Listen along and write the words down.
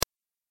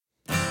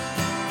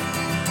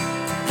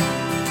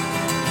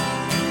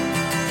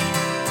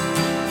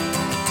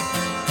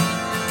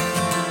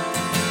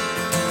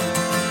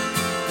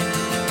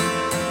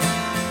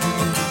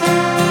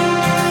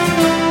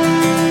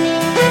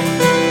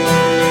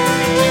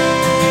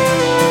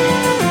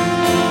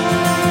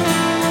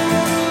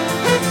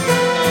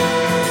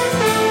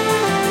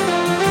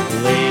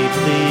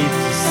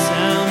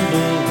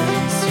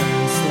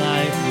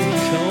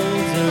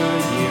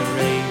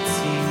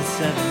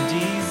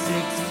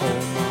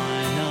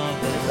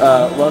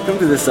welcome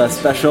to this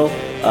special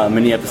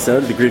mini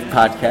episode of the Grief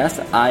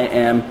Podcast. I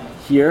am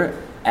here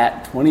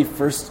at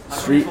 21st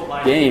Street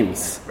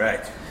Games. Right.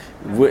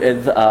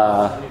 With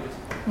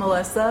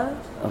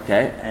Melissa.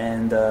 Okay.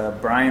 And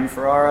Brian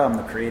Ferrara, I'm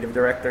the creative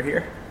director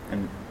here.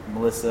 And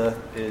Melissa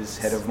is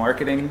head of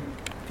marketing,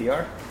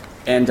 PR.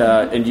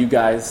 And you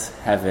guys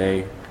have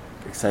a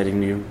exciting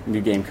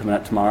new game coming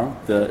out tomorrow,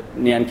 the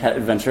Nyan Cat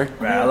Adventure.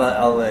 Right,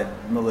 I'll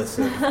let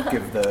Melissa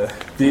give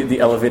the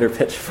elevator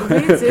pitch for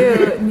We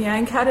do.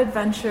 Nyan Cat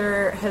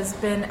Adventure has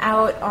been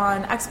out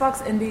on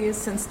Xbox Indies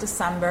since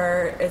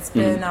December. It's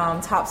been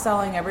top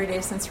selling every day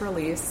since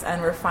release,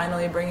 and we're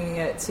finally bringing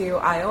it to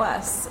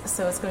iOS.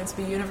 So it's going to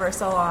be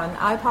universal on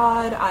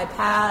iPod,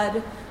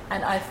 iPad,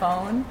 and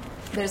iPhone.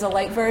 There's a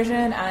light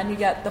version, and you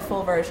get the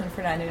full version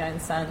for 99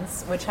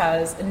 cents, which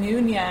has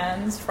new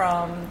Nyans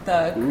from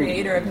the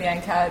creator of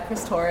Nyan Cat,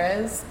 Chris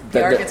Torres,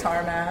 our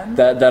guitar man.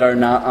 That are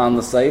not on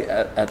the site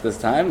at this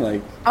time?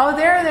 Oh,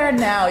 they're there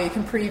now. You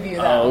can preview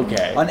them. Oh,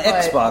 okay. On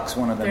Xbox,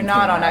 one of them they're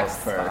not came on out Xbox.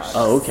 first.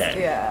 Oh, okay.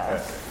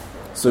 Yeah.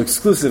 So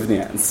exclusive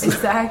Nyans.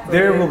 Exactly.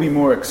 There will be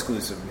more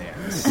exclusive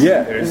Nyans.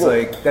 Yeah. There's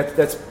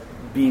that's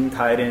being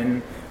tied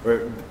in,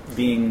 or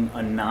being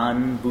a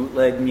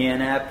non-bootleg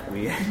Nyan app,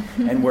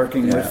 and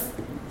working with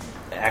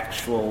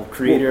actual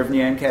creator of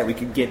Nyan Cat, we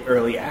could get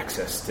early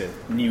access to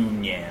new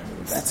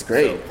Nyans. That's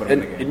great. So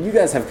And you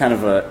guys have kind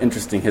of an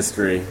interesting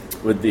history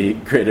with the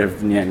creator of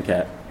Nyan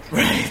Cat.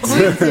 Right.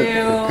 We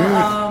do.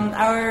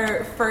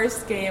 Our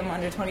first game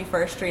under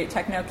 21st Street,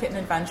 Techno Kitten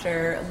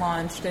Adventure,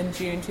 launched in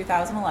June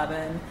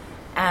 2011.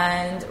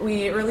 And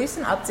we released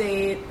an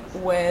update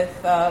with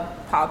a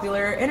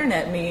popular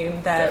internet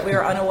meme that we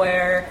were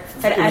unaware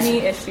had any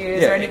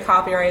issues or any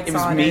copyrights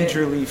on it. It was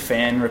majorly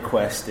fan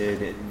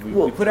requested.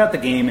 We put out the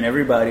game and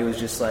everybody was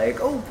just like,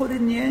 "Oh, put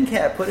in Nyan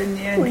Cat, put in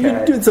Nyan Cat."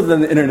 You're doing something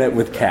on the internet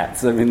with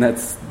cats. I mean,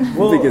 that's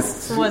the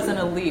biggest. It wasn't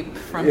a leap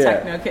from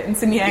Techno Kitten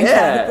to Nyan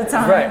Cat at the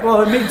time. Right.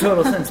 Well, it made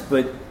total sense,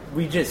 but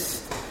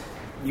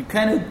you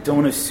kind of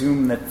don't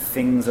assume that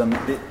things on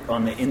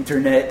the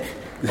internet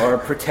are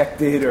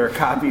protected or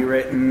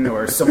copywritten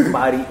or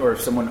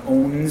someone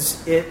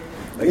owns it.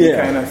 You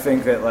kind of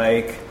think that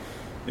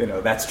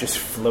that's just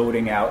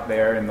floating out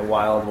there in the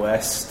Wild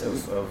West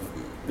of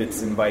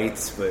bits and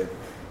bytes, but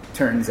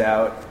turns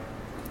out,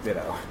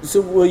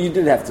 So, you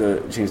did have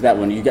to change that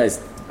one. You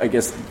guys, I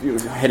guess, you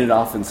hit it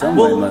off in some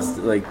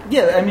way.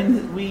 Yeah, I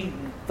mean,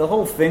 the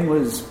whole thing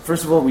was,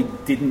 first of all, we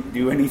didn't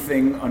do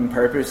anything on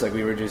purpose.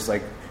 We were just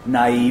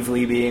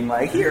naively being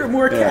like, here are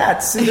more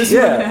cats, and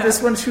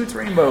this one shoots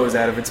rainbows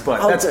out of its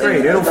butt. That's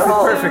great. It'll fit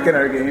perfect in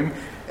our game.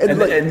 And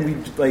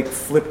we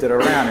flipped it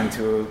around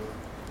into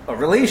a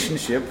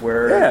relationship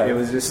where it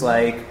was just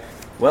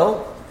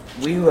well,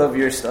 we love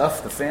your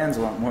stuff. The fans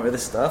want more of the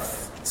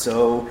stuff.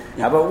 So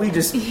how about we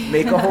just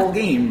make a whole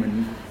game?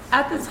 And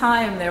at the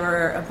time, there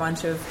were a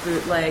bunch of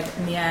bootleg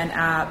Nyan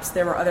apps.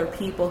 There were other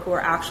people who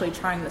were actually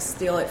trying to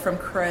steal it from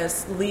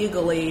Chris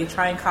legally,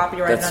 try and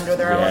copyright it under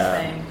their own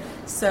thing.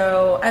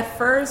 So at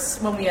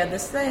first, when we had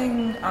this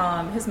thing,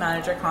 his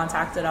manager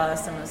contacted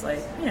us and was like,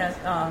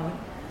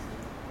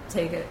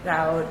 take it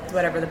out,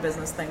 whatever the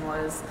business thing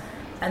was.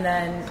 And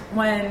then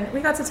when we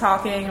got to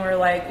talking, we were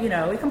like,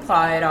 we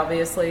complied,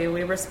 obviously.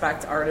 We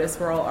respect artists.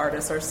 We're all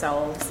artists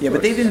ourselves. Yeah,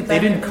 but they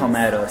didn't come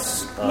at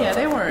us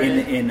they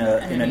weren't in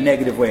a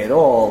negative way at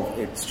all.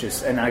 It's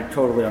just, and I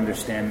totally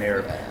understand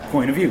their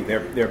point of view.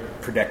 They're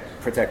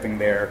protecting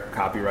their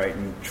copyright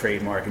and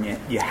trademark, and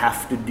you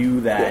have to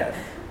do that. Yeah.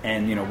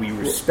 And, we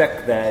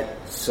respect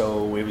that,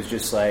 so it was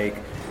just like,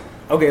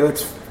 okay,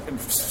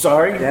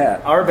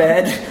 our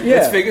bad.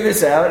 Let's figure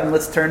this out, and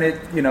let's turn it,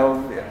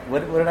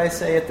 what did I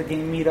say at the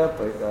game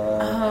meetup?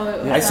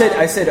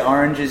 I said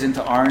oranges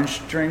into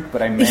orange drink,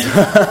 but I meant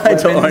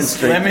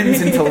lemons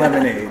into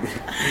lemonade.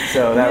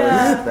 So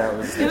that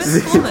was it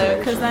was cool, though,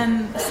 because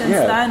since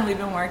then, we've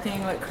been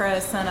working with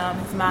Chris and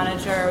his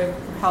manager. We've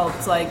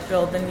helped,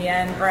 build the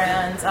Nyan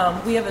brand.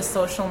 We have a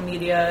social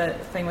media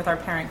thing with our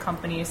parent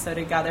company, so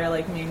together,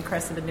 me and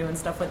Chris have been doing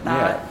stuff with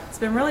that. Yeah. It's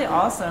been really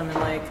awesome,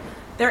 and,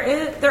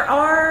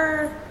 there's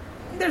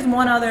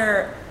one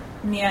other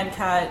Nyan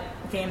Cat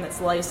game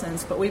that's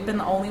licensed, but we've been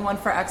the only one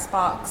for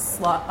Xbox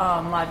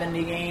Live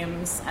Indie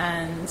Games,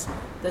 and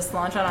this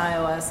launch on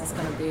iOS is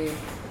going to be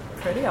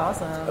pretty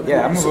awesome.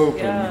 Yeah, I'm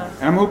hoping. And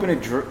I'm hoping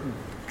it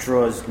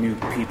draws new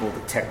people to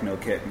Techno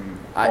Kitten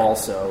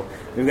also.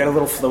 We've got a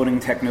little floating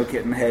Techno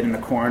Kitten head in the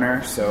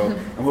corner, so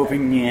I'm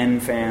hoping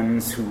Nyan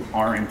fans who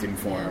aren't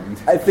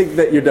informed. I think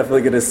that you're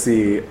definitely going to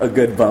see a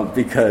good bump,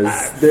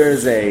 because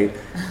there's a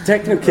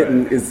Techno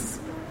Kitten is,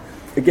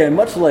 again,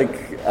 much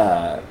like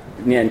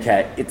Nyan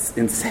Cat, it's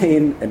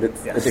insane and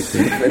it's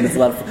addictive and it's a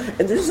lot of fun.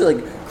 And there's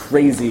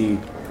crazy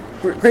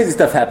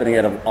stuff happening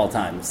at all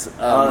times.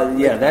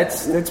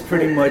 That's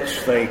pretty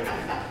much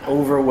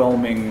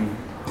overwhelming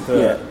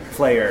the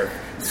player.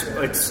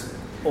 It's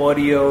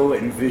audio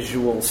and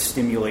visual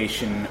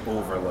stimulation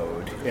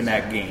overload in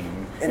that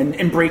game,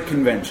 and break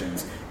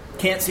conventions.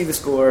 Can't see the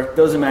score.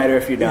 Doesn't matter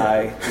if you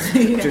die.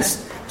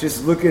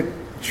 Just look at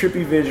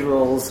trippy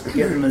visuals,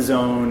 get in the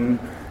zone,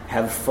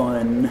 have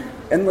fun.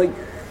 And like,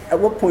 at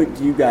what point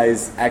do you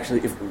guys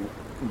actually,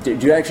 do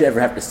you actually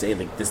ever have to say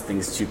like this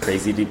thing's too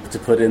crazy to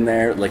put in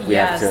there? Like we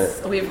have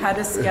to. We've had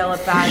to scale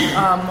it back.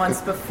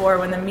 Once before,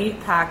 when the meat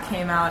pack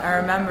came out, I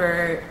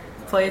remember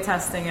play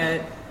testing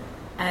it,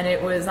 and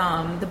it was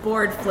the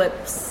board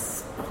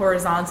flips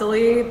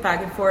horizontally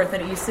back and forth,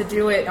 and it used to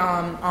do it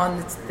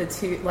on the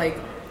two, like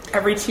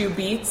every 2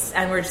 beats,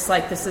 and we're just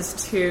like, this is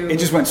too. It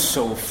just went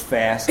so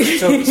fast.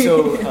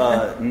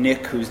 So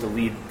Nick, who's the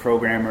lead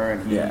programmer,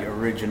 and he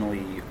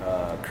originally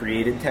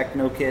created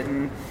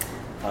Techno-Kitten,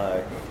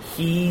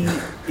 he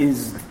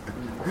is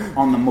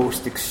on the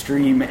most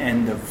extreme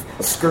end of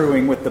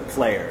screwing with the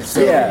player.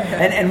 So,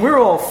 and we're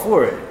all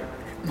for it.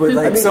 But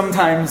like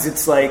sometimes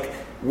it's like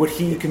what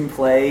he can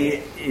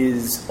play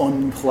is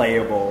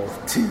unplayable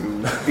to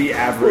the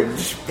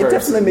average person. It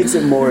definitely makes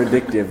it more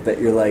addictive that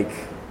you're like,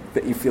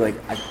 that you feel like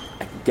I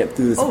can get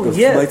through this. Those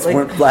lights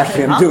weren't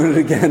flashing. I'm doing it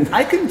again.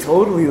 I can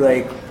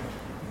totally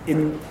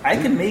I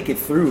can make it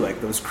through like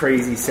those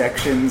crazy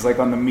sections like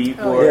on the meat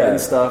board and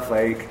stuff.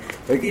 Like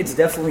it's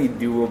definitely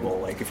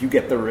doable. Like if you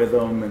get the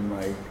rhythm and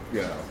like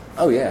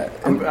Oh yeah,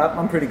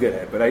 I'm pretty good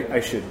at it, but I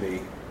should be.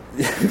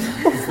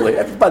 Hopefully,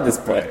 by this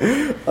point.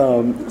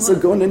 So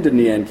going into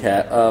Nyan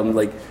Cat,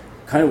 like,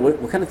 kind of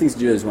what kind of things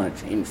do you guys want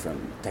to change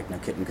from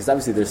Techno-Kitten? Because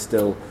obviously there's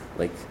still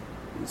like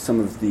some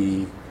of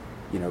the,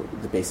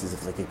 the basis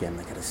of like again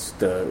like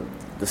the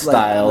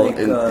style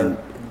and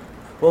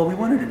well, we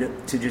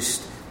wanted to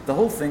just the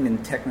whole thing in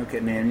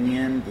Techno-Kitten and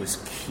Nyan was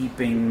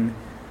keeping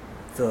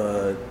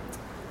the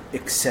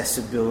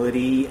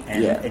accessibility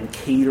and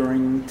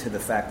catering to the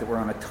fact that we're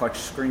on a touch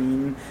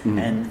screen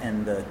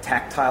and the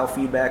tactile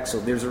feedback. So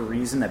there's a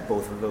reason that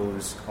both of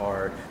those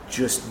are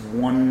just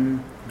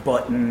one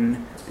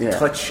button,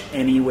 touch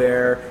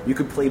anywhere. You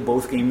could play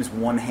both games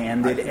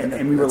one-handed,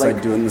 and we were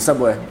like doing the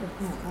Subway.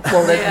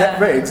 Well,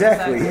 right,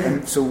 exactly.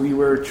 And so we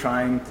were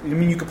trying.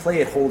 You could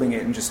play it holding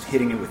it and just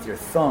hitting it with your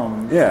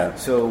thumb. Yeah.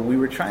 So we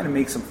were trying to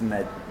make something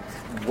that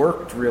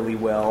worked really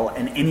well,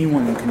 and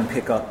anyone can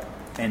pick up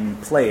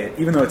and play it,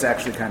 even though it's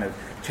actually kind of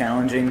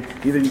challenging.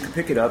 Either you can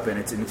pick it up and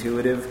it's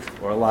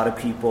intuitive, or a lot of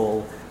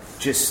people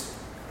just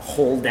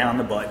hold down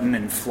the button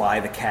and fly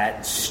the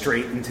cat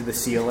straight into the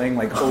ceiling,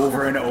 like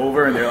over and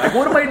over, and they're like,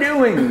 what am I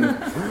doing?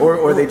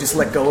 Or they just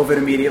let go of it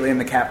immediately and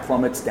the cat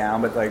plummets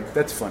down, but like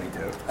that's funny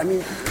too. I mean,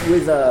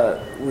 with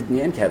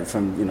Nyan Cat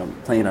from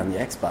playing on the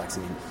Xbox,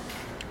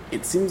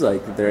 it seems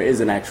like there is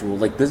an actual,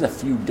 like there's a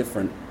few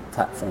different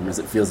platformers,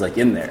 it feels like,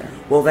 in there.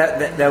 Well,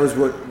 that was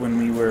what, when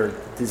we were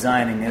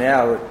designing it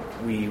out,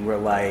 we were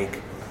like,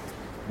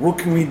 what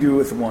can we do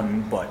with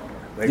one button?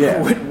 Like,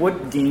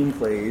 what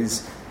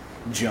gameplays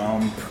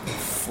jump,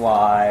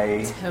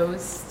 fly,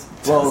 toast?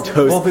 Well,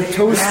 the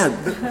toast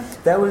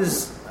that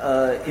was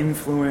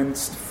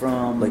influenced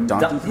from like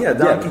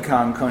Donkey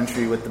Kong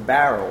Country with the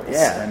barrels,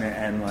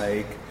 and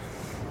like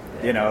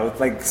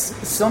like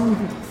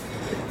some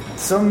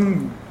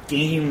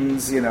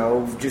games,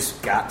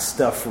 just got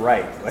stuff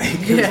right. Like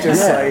it's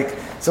just like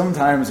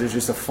sometimes there's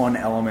just a fun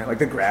element, like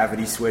the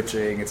gravity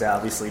switching. It's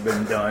obviously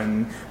been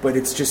done, but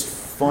it's just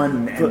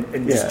fun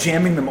and just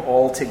jamming them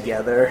all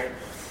together,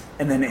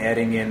 and then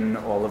adding in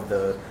all of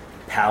the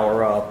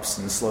power-ups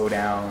and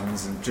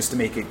slowdowns, and just to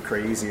make it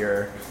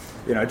crazier.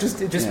 It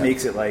just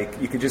makes it like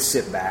you could just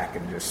sit back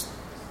and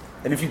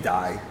if you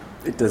die,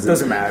 it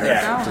doesn't matter.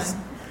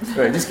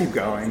 Just keep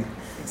going.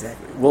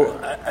 Exactly. Well,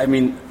 I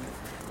mean,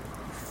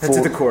 that's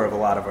at the core of a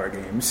lot of our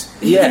games.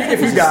 Yeah.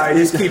 If you die,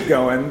 just keep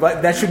going,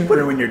 but that shouldn't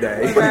ruin your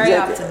day. Very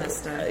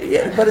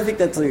optimistic. But I think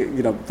that's like,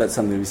 that's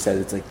something we said.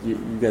 It's like you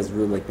guys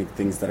really like make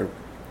things that are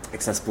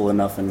accessible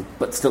enough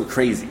but still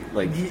crazy.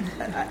 Like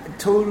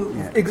totally.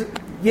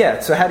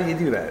 So how do you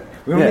do that?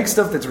 We want to make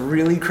stuff that's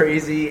really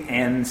crazy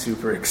and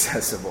super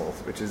accessible,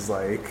 which is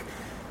like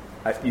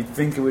you'd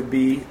think it would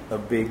be a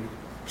big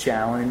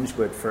challenge,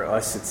 but for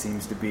us it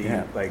seems to be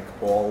like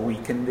all we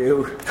can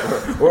do,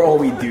 or all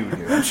we do.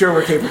 I'm sure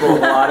we're capable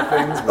of a lot of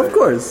things, but of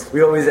course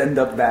we always end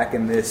up back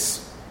in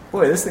this.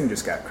 Boy, this thing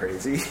just got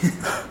crazy.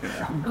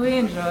 We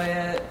enjoy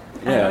it,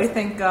 and we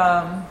think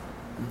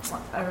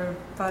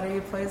everybody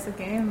who plays the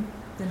game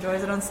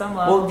enjoys it on some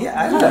level. Well,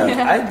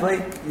 I'd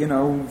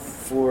like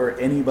for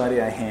anybody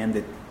I hand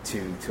it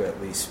to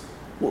at least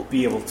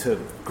be able to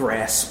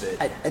grasp it.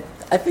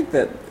 I think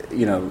that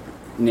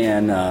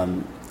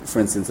Nyan, for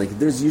instance, like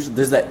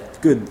there's that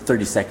good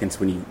 30 seconds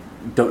when you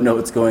don't know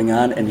what's going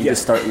on and you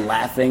just start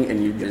laughing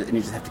and you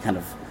just have to kind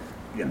of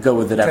go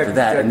with it after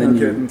that, and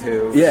then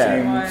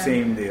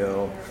same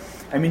deal.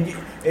 I mean,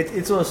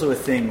 it's also a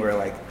thing where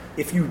like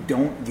if you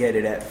don't get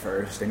it at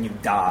first and you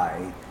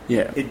die,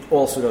 it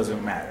also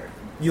doesn't matter.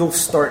 You'll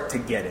start to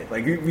get it.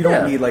 Like we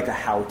don't need like a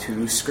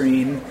how-to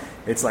screen.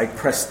 It's like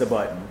press the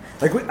button.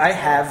 Like I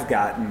have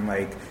gotten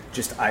like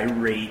just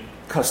irate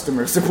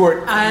customer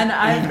support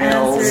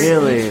emails.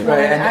 Really?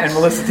 Right, and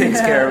Melissa takes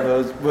care of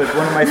those. But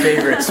one of my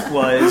favorites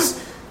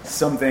was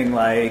something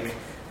like,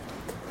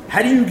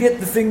 how do you get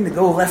the thing to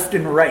go left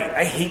and right?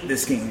 I hate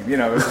this game. It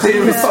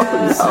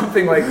was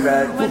something like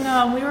that.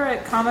 When we were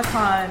at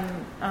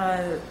Comic-Con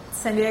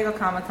San Diego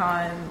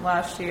Comic-Con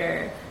last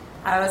year,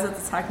 I was at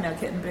the Techno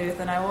Kitten booth,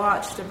 and I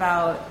watched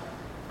about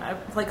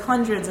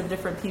hundreds of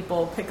different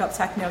people pick up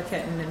Techno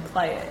Kitten and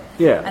play it.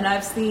 Yeah. And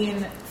I've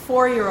seen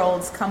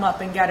 4-year-olds come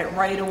up and get it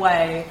right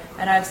away,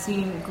 and I've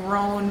seen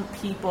grown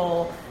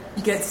people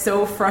get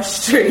so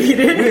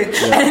frustrated.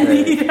 Which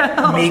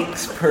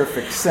makes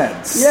perfect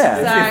sense. Yeah.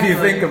 Exactly. If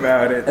you think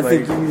about it. I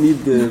think you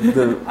need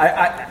the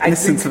I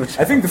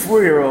think the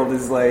 4-year-old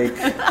is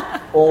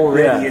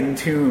already in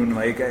tune.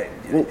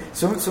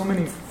 So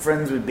many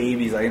friends with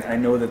babies. I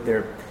know that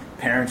their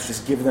parents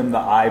just give them the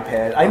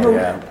iPad. I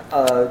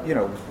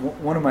know,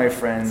 one of my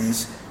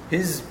friends,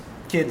 his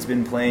kid's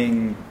been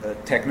playing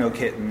Techno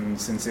Kitten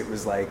since it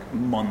was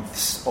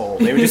months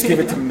old. They would just give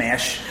it to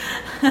mash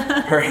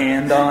her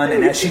hand on,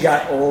 and as she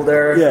got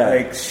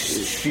older,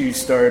 she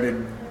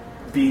started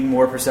being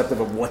more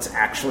perceptive of what's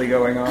actually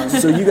going on.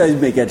 So you guys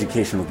make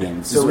educational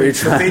games. So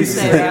basically,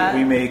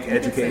 we make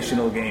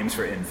educational games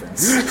for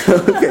infants.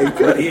 Okay,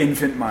 good. The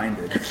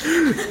infant-minded.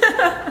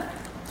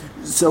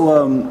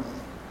 So,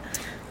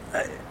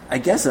 I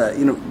guess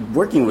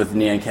working with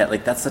Nyan Cat,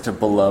 that's such a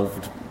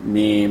beloved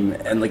meme,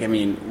 and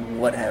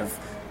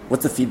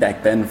what's the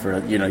feedback been for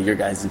your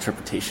guys'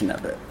 interpretation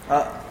of it?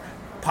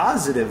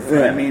 Positive.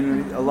 Yeah. I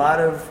mean,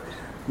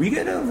 we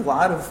get a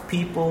lot of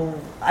people.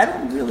 I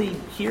don't really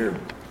hear.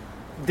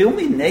 The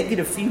only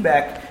negative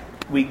feedback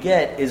we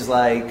get is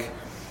if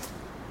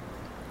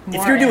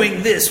you're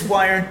doing this,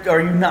 why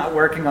are you not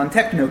working on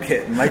Techno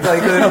Kitten?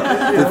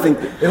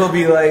 It'll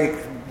be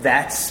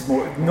that's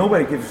more.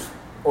 Nobody gives.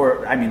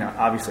 Or, I mean,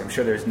 obviously, I'm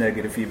sure there's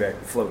negative feedback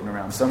floating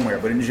around somewhere,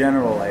 but in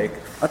general,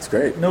 that's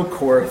great. No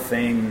core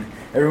thing.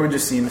 Everyone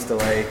just seems to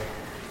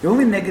The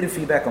only negative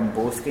feedback on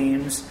both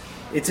games,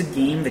 it's a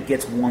game that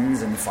gets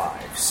 1s and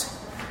 5s.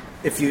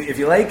 If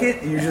you like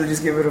it, you usually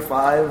just give it a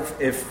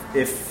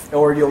 5.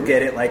 Or you'll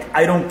get it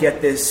I don't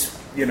get this.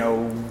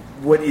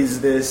 What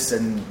is this?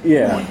 And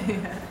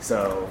 1.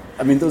 So,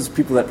 I mean, those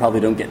people that probably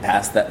don't get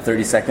past that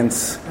 30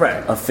 seconds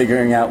of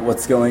figuring out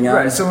what's going on.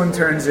 Right, someone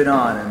turns it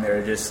on and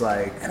they're just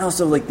And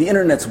also, the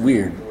internet's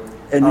weird.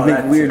 And you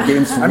make weird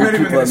games for weird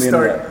people on the internet. I'm not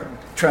even going to start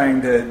trying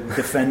to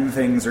defend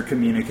things or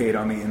communicate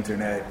on the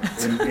internet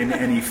in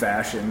any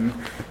fashion.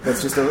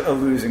 That's just a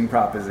losing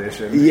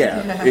proposition.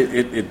 Yeah,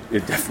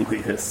 it definitely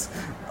is.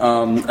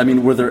 I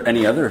mean, were there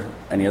any other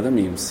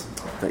memes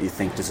that you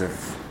think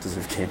deserve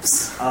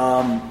games?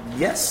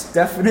 Yes,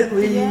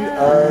 definitely.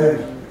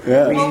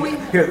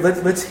 Here,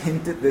 let's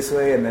hint it this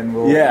way, and then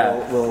we'll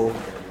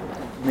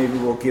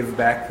give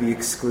back the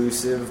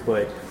exclusive.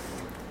 But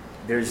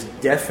there's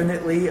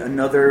definitely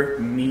another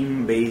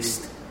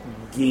meme-based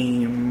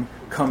game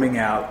coming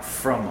out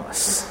from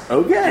us.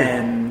 Okay,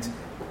 and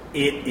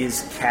it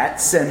is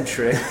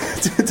cat-centric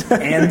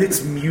and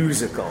it's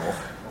musical.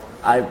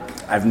 I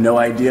have no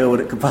idea what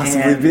it could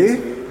possibly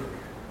be.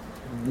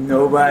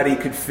 Nobody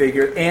could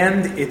figure,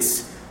 and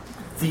it's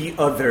the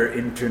other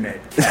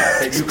internet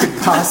cat that you could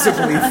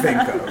possibly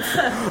think of.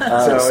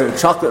 So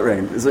Chocolate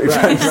Rain is what you're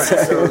trying to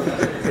say. So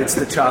it's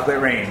the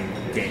Chocolate Rain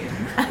game.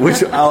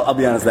 Which, I'll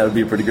be honest, that would be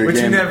a pretty good game.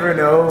 Which you never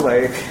know,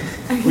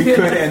 we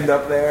could end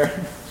up there.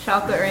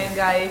 Chocolate Rain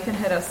guy, you can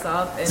hit us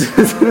up at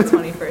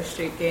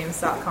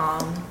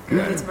 21ststreetgames.com. We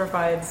need to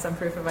provide some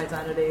proof of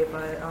identity,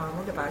 but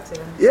we'll get back to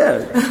you.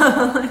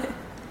 Yeah.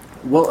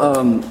 Well,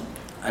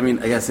 I mean,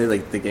 I gotta say,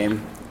 the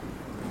game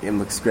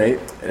looks great.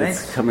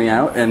 Thanks. It's coming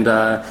out, and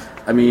I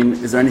mean,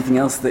 is there anything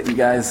else that you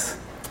guys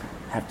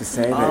have to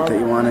say that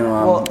you want to?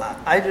 Well,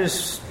 I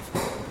just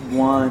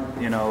want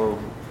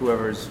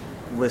whoever's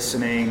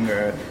listening,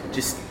 or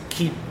just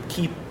keep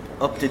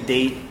up to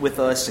date with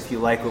us if you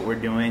like what we're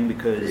doing,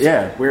 because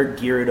we're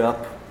geared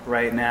up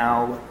right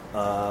now.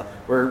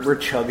 We're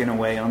chugging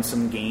away on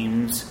some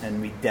games,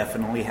 and we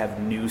definitely have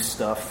new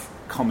stuff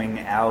coming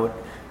out.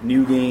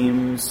 New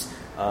games,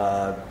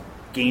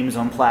 games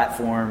on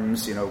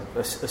platforms,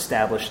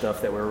 established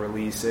stuff that we're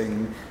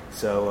releasing.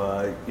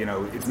 So,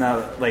 it's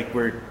not like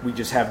we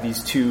just have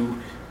these two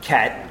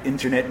cat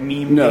internet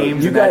meme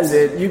games. You guys,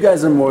 that's it. You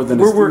guys are more than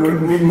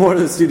we're more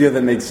the studio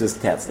that makes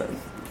just cat stuff.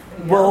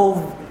 Yeah.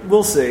 Well,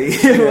 we'll see.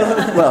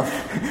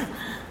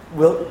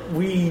 Well,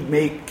 we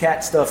make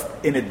cat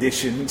stuff in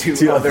addition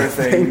to other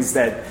things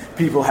that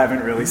people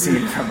haven't really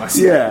seen from us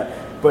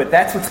yet. But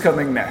that's what's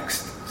coming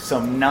next.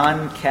 Some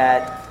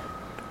non-cat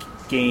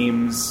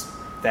games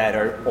that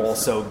are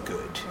also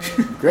good.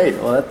 Great.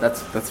 Well,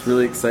 that's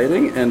really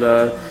exciting, and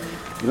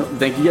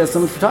thank you guys so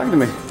much for talking to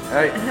me. All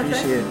right,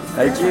 appreciate it.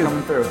 Thank you.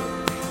 Coming through.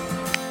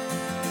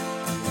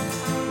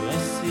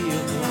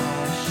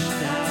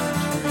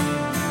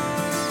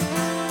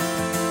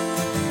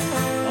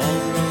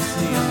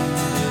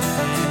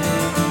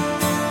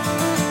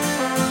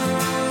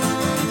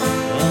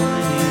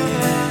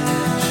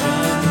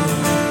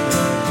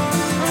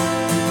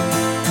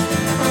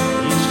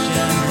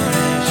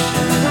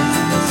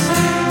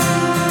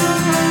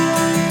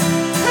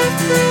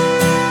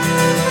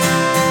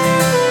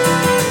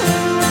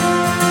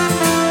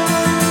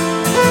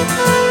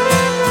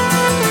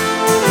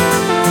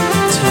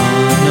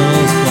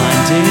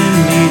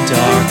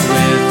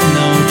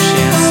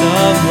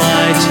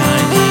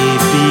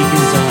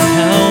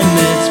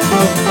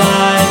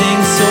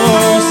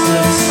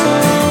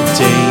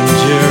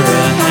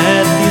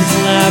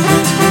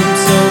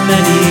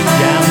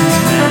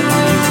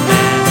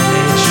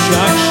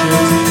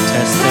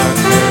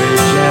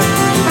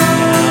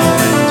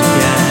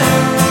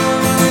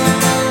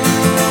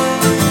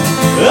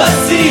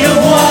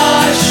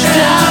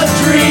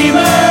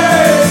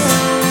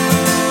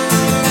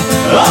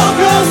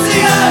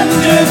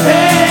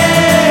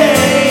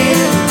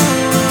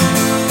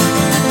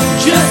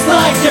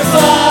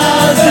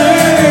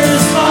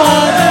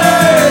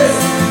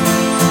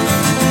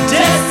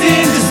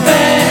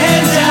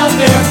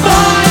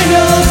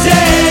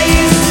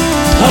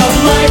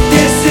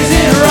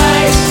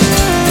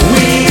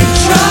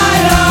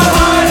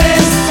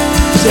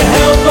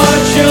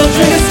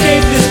 children